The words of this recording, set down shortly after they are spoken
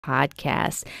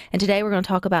Podcast. And today we're going to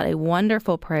talk about a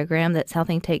wonderful program that's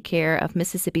helping take care of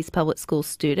Mississippi's public school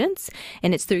students.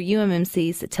 And it's through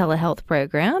UMMC's Telehealth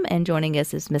program. And joining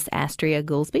us is Miss Astria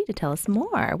Goolsby to tell us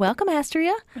more. Welcome,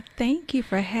 Astria. Thank you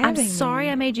for having me. I'm sorry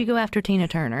I made you go after Tina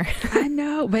Turner. I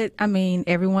know, but I mean,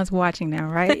 everyone's watching now,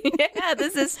 right? Yeah,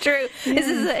 this is true.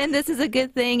 Yeah. This is a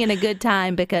good thing and a good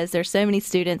time because there's so many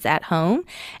students at home,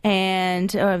 and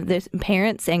there's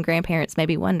parents and grandparents may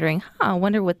be wondering, I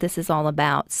wonder what this is all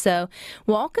about. So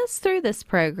walk us through this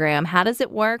program. How does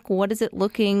it work? What is it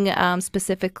looking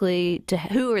specifically to?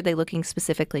 Who are they looking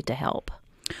specifically to help?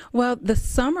 Well, the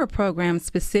summer program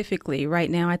specifically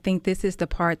right now, I think this is the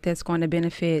part that's going to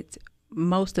benefit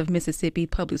most of Mississippi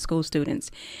public school students.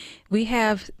 We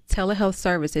have telehealth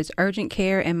services, urgent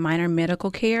care and minor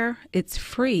medical care. It's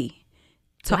free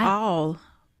to all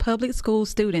public school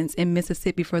students in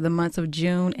Mississippi for the months of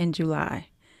June and July.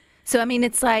 So, I mean, I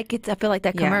feel like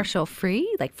that commercial,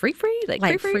 free, like free,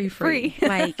 like free.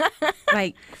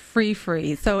 like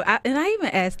free. So, I even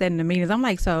asked that in the meetings. I'm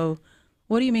like, so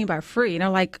what do you mean by free? And they're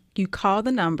like, you call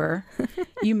the number,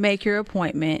 you make your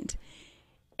appointment,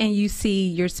 and you see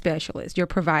your specialist, your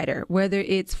provider, whether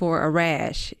it's for a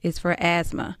rash, it's for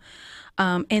asthma.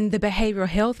 And the behavioral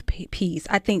health piece,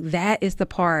 I think that is the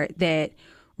part that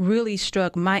really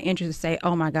struck my interest to say,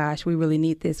 oh my gosh, we really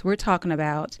need this. We're talking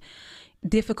about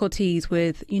difficulties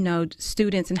with,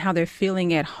 students and how they're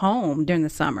feeling at home during the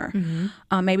summer.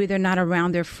 Mm-hmm. Maybe they're not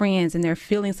around their friends and they're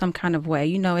feeling some kind of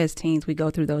way. As teens, we go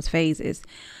through those phases.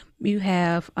 We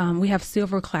have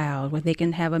Silver Cloud, where they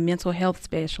can have a mental health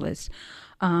specialist.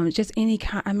 Just any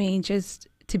kind, just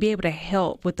to be able to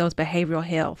help with those behavioral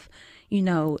health,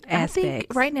 aspects. I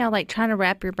think right now, like trying to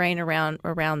wrap your brain around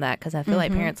that, because I feel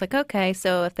like parents okay,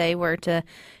 so if they were to,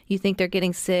 you think they're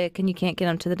getting sick and you can't get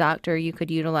them to the doctor, you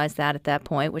could utilize that at that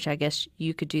point, which I guess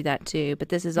you could do that too. But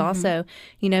this is also,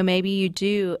 maybe you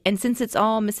do, and since it's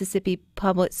all Mississippi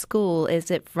public school,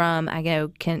 is it from,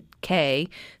 K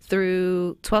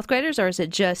through 12th graders, or is it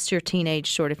just your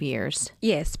teenage sort of years?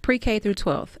 Yes, pre-K through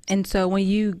 12th. And so when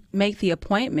you make the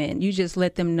appointment, you just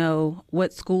let them know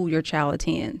what school your child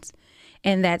attends.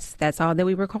 And that's all that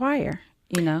we require.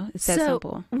 It's that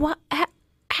simple.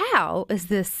 How is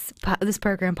this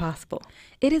program possible?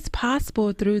 It is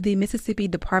possible through the Mississippi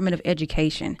Department of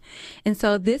Education. And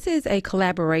so this is a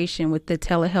collaboration with the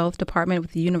Telehealth Department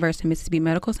with the University of Mississippi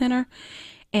Medical Center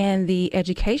and the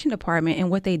Education Department. And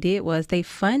what they did was they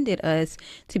funded us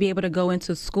to be able to go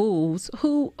into schools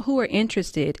who are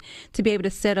interested to be able to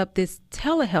set up this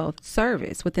telehealth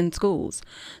service within schools.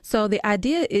 So the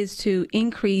idea is to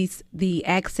increase the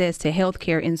access to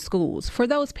healthcare in schools for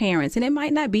those parents. And it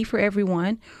might not be for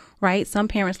everyone, right? Some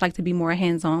parents like to be more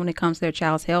hands-on when it comes to their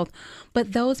child's health.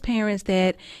 But those parents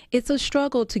that it's a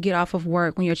struggle to get off of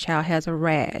work when your child has a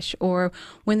rash, or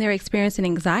when they're experiencing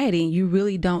anxiety and you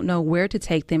really don't know where to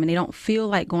take them and they don't feel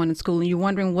like going to school and you're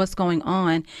wondering what's going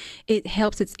on, it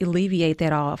helps alleviate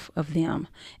that off of them.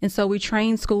 And so we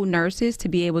train school nurses to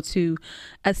be able to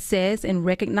assess and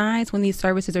recognize when these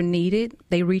services are needed.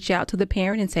 They reach out to the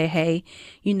parent and say, hey,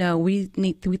 we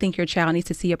think your child needs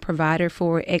to see a provider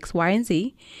for X, Y, and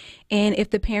Z. And if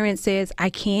the parent says, I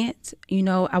can't,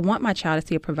 I want my child to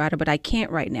see a provider, but I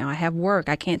can't right now. I have work.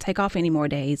 I can't take off any more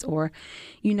days. Or,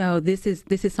 this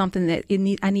is something that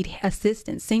I need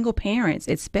assistance. Single parents,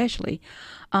 especially.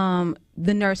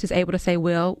 The nurse is able to say,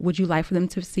 well, would you like for them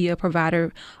to see a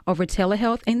provider over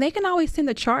telehealth? And they can always send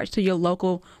the charge to your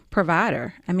local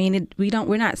provider. I mean,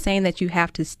 we're not saying that you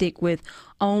have to stick with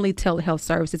only telehealth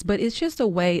services, but it's just a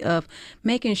way of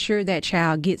making sure that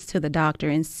child gets to the doctor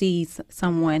and sees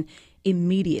someone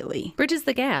immediately. Bridges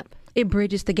the gap. It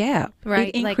bridges the gap.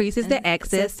 Right. It increases the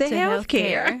access to health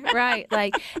care. Right. And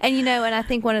I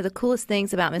think one of the coolest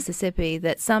things about Mississippi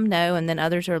that some know and then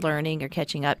others are learning or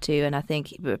catching up to, and I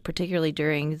think particularly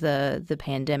during the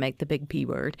pandemic, the big P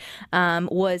word,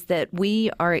 was that we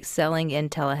are excelling in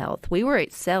telehealth. We were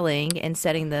excelling in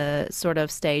setting the sort of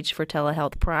stage for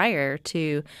telehealth prior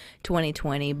to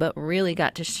 2020, but really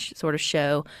got to sort of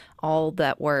show all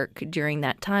that work during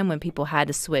that time when people had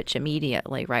to switch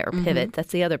immediately, right? Or pivot.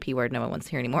 That's the other P word no one wants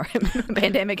to hear anymore.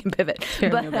 Pandemic and pivot.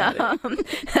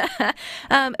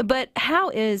 But how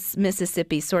is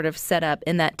Mississippi sort of set up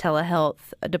in that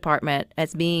telehealth department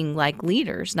as being like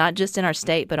leaders, not just in our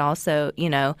state, but also,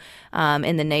 in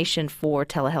the nation for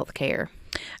telehealth care?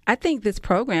 I think this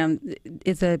program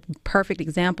is a perfect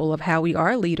example of how we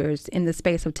are leaders in the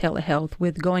space of telehealth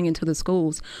with going into the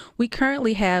schools. We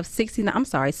currently have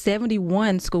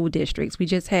 71 school districts. We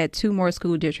just had 2 more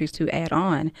school districts to add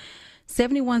on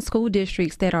 71 school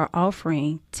districts that are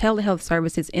offering telehealth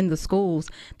services in the schools.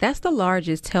 That's the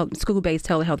largest school-based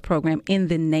telehealth program in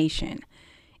the nation.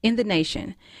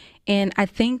 And I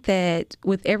think that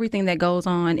with everything that goes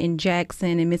on in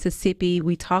Jackson and Mississippi,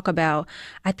 we talk about,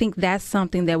 I think that's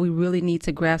something that we really need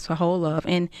to grasp a hold of.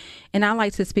 And I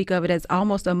like to speak of it as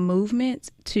almost a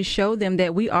movement to show them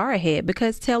that we are ahead,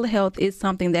 because telehealth is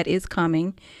something that is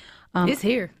coming. It's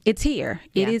here. It's here.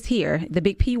 Yeah. It is here. The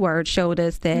big P word showed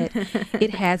us that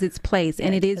it has its place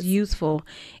and it is useful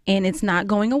and it's not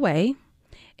going away.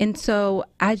 And so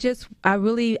I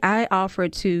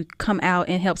offered to come out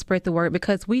and help spread the word,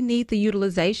 because we need the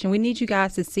utilization. We need you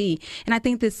guys to see. And I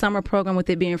think this summer program, with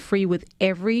it being free with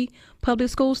every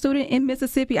public school student in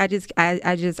Mississippi, I have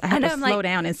to slow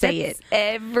down and say it.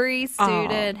 Every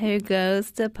student who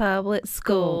goes to public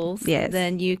schools, yes,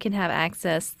 then you can have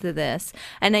access to this.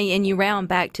 And you round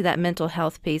back to that mental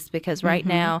health piece, because right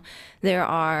now there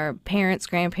are parents,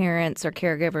 grandparents, or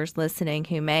caregivers listening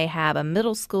who may have a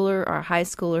middle schooler or a high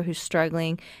schooler who's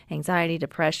struggling, anxiety,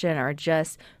 depression, or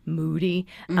just moody,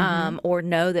 or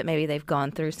know that maybe they've gone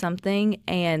through something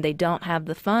and they don't have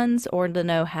the funds or the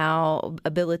know-how,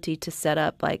 ability to set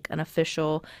up like an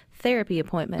official therapy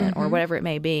appointment or whatever it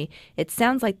may be. It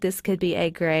sounds like this could be a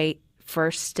great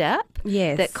first step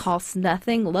that costs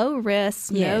nothing, low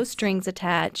risk, no strings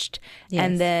attached,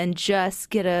 and then just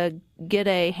get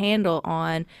a handle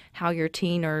on how your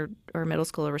teen or middle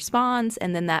schooler responds,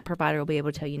 and then that provider will be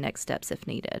able to tell you next steps if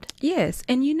needed. Yes.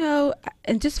 And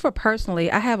and just for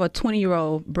personally, I have a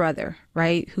 20-year-old brother,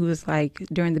 right, who was like,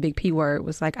 during the big P word,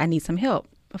 was like, I need some help.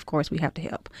 Of course, we have to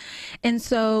help. And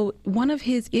so one of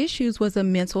his issues was a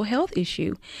mental health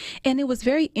issue. And it was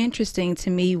very interesting to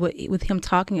me with him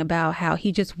talking about how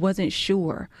he just wasn't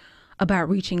sure about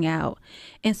reaching out.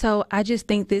 And so I just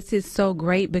think this is so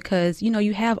great, because,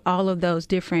 you have all of those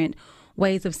different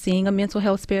ways of seeing a mental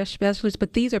health specialist,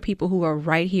 but these are people who are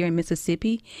right here in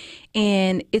Mississippi,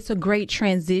 and it's a great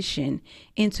transition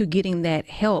into getting that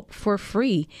help for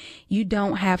free. You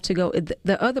don't have to go.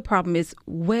 The other problem is,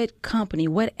 what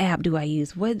app do I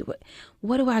use? What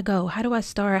do I go? How do I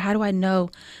start? How do I know?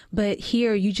 But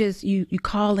here you just, you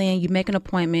call in, you make an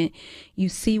appointment, you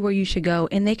see where you should go,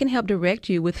 and they can help direct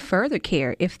you with further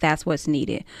care if that's what's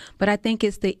needed. But I think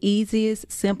it's the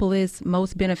easiest, simplest,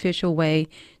 most beneficial way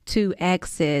to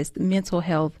access mental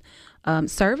health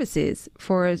services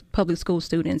for public school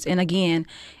students. And again,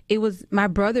 my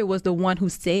brother was the one who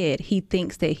said he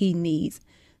thinks that he needs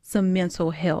some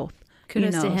mental health.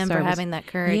 Kudos to him for having that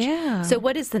courage. Yeah. So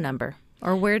what is the number,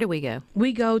 or where do we go?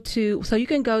 So you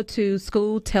can go to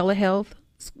School Telehealth.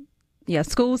 Yeah,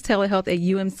 Schools Telehealth at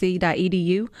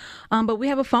umc.edu. But we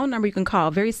have a phone number you can call.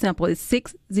 Very simple. It's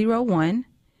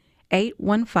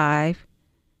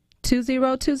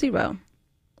 601-815-2020.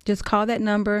 Just call that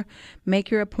number, make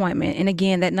your appointment. And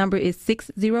again, that number is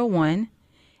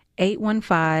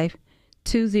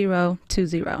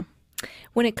 601-815-2020.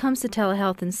 When it comes to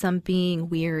telehealth and some being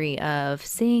weary of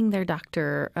seeing their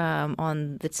doctor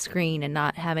on the screen and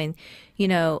not having,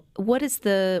 what is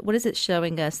it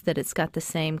showing us that it's got the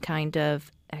same kind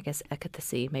of, I guess,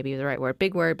 efficacy, maybe the right word,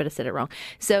 big word, but I said it wrong.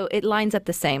 So it lines up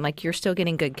the same, like you're still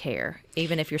getting good care,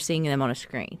 even if you're seeing them on a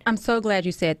screen. I'm so glad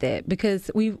you said that,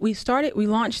 because we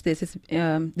launched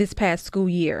this past school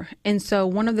year. And so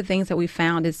one of the things that we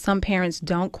found is some parents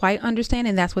don't quite understand,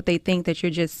 and that's what they think, that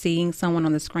you're just seeing someone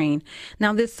on the screen.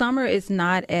 Now, this summer is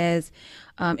not as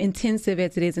intensive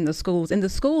as it is in the schools. In the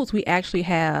schools, we actually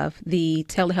have the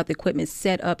telehealth equipment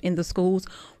set up in the schools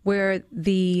where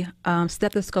the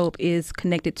stethoscope is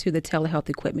connected to the telehealth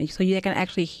equipment. So you can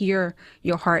actually hear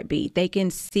your heartbeat. They can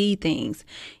see things,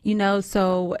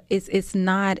 so it's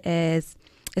not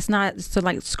so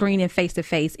like screening face to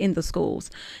face in the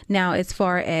schools. Now, as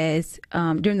far as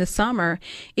during the summer,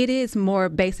 it is more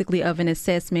basically of an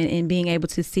assessment and being able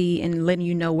to see and letting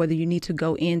you know whether you need to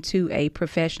go into a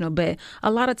professional. But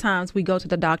a lot of times we go to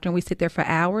the doctor and we sit there for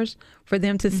hours for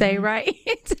them to say, right,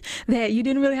 that you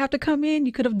didn't really have to come in.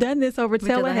 You could have done this over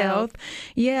telehealth.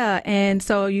 Yeah. And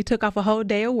so you took off a whole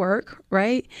day of work,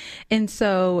 right? And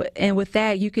with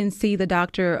that, you can see the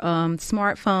doctor,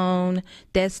 smartphone,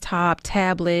 desktop,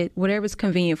 tablet, whatever's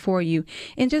convenient for you,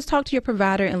 and just talk to your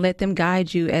provider and let them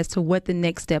guide you as to what the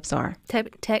next steps are.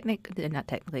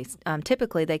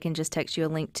 Typically, they can just text you a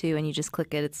link to, and you just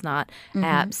click it. It's not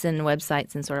apps and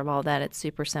websites and sort of all that. It's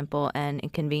super simple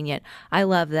and convenient. I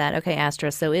love that. Okay,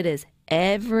 Astria, so it is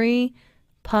every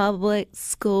public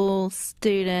school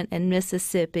student in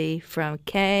Mississippi from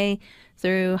K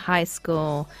through high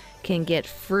school can get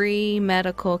free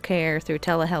medical care through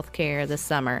telehealth care this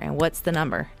summer. And what's the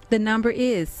number? The number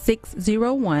is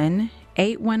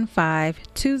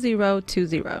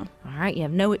 815-2020. All right, you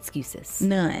have no excuses.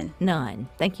 None. None.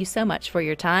 Thank you so much for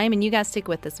your time, and you guys stick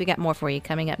with us. We got more for you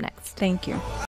coming up next. Thank you.